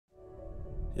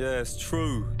Yeah, it's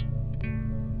true.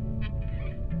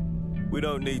 We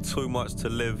don't need too much to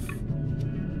live.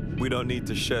 We don't need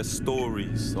to share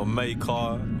stories or make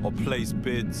art or place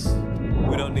bids.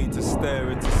 We don't need to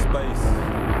stare into space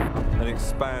and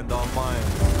expand our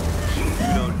minds.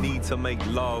 We don't need to make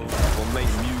love or make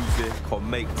music or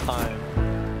make time.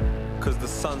 Cause the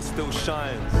sun still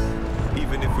shines,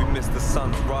 even if we miss the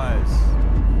sun's rise.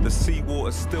 The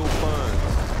seawater still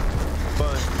burns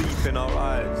deep in our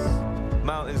eyes.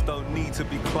 Mountains don't need to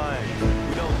be climbed.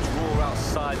 We don't draw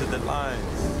outside of the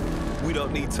lines. We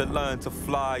don't need to learn to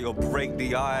fly or break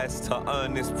the ice to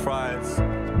earn this prize.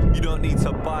 You don't need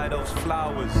to buy those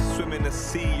flowers, swim in the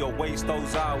sea or waste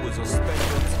those hours, or spend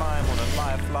your time on a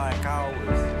life like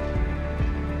ours.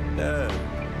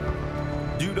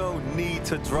 Yeah. You don't need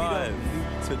to drive.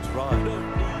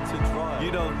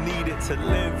 You don't need it to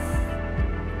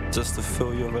live. Just to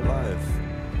feel you're alive.